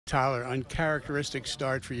Tyler, uncharacteristic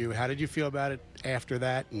start for you. How did you feel about it after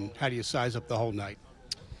that, and how do you size up the whole night?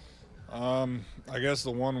 I guess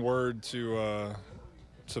the one word to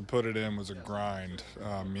put it in was a grind.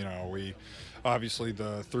 We obviously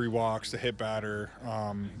the 3 walks, the hit batter.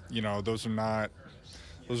 Those are not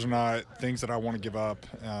things that I want to give up.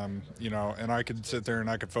 And I could sit there and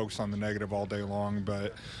I could focus on the negative all day long,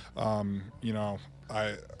 but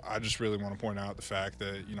I just really want to point out the fact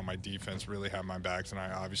that my defense really had my back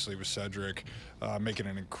tonight. Obviously, with Cedric making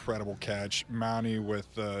an incredible catch, Mountie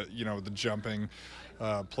with the jumping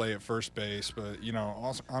play at first base, but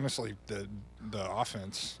also, honestly, the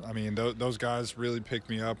offense. I mean, those guys really picked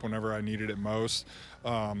me up whenever I needed it most.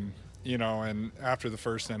 And after the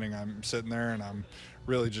first inning, I'm sitting there and I'm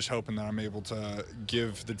really just hoping that I'm able to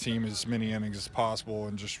give the team as many innings as possible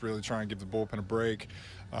and just really try and give the bullpen a break.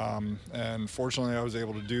 And fortunately, I was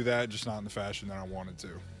able to do that, just not in the fashion that I wanted to.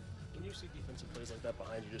 When you see defensive plays like that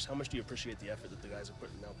behind you, just how much do you appreciate the effort that the guys are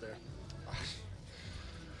putting out there?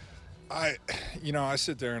 I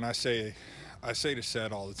sit there and I say to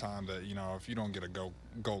Sed all the time that, if you don't get a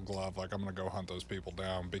gold glove, like, I'm going to go hunt those people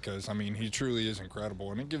down, because, I mean, he truly is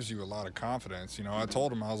incredible, and it gives you a lot of confidence. I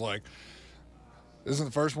told him, I was like, this isn't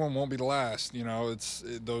the first one, won't be the last.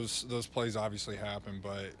 Those plays obviously happen,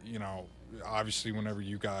 but, obviously whenever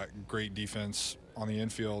you got great defense on the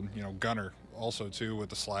infield, Gunner also, too, with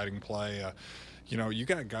the sliding play, you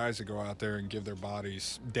got guys that go out there and give their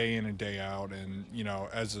bodies day in and day out. And,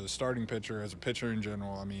 as a starting pitcher, as a pitcher in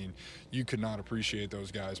general, I mean, you could not appreciate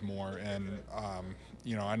those guys more. And,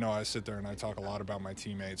 I know I sit there and I talk a lot about my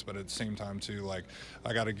teammates, but at the same time, too, like,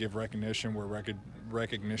 I got to give recognition where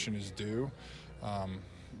recognition is due.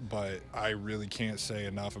 But I really can't say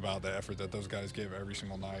enough about the effort that those guys give every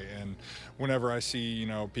single night. And whenever I see,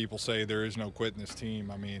 people say there is no quit in this team,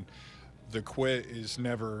 I mean, the quit is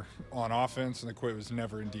never on offense and the quit was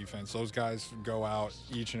never in defense. Those guys go out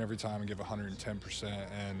each and every time and give 110%,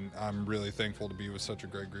 and I'm really thankful to be with such a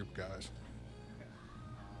great group of guys.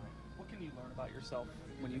 What can you learn about yourself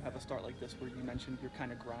when you have a start like this, where you mentioned you're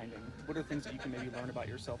kind of grinding? What are things that you can maybe learn about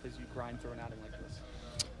yourself as you grind through an outing like this?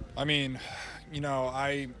 I mean,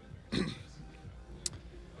 I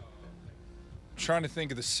trying to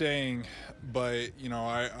think of the saying, but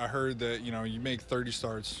I heard that you make 30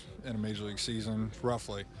 starts in a major league season,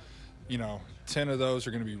 roughly. 10 of those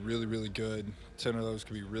are going to be really, really good. 10 of those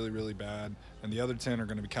could be really, really bad, and the other 10 are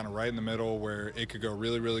going to be kind of right in the middle, where it could go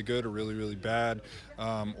really, really good or really, really bad,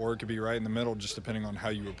 or it could be right in the middle, just depending on how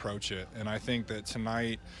you approach it. And I think that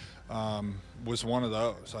tonight was one of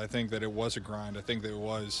those. I think that it was a grind. I think that it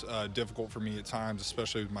was difficult for me at times,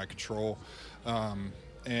 especially with my control.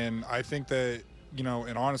 And I think that,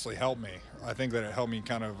 it honestly helped me. I think that it helped me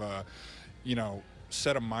kind of,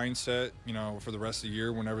 set a mindset, for the rest of the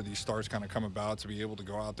year whenever these starts kind of come about, to be able to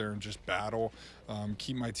go out there and just battle,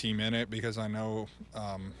 keep my team in it, because I know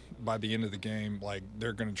by the end of the game, like,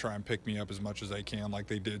 they're going to try and pick me up as much as they can, like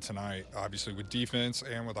they did tonight, obviously with defense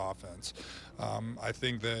and with offense. I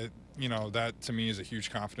think that, that to me is a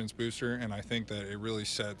huge confidence booster, and I think that it really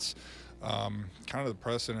sets kind of the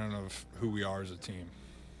precedent of who we are as a team.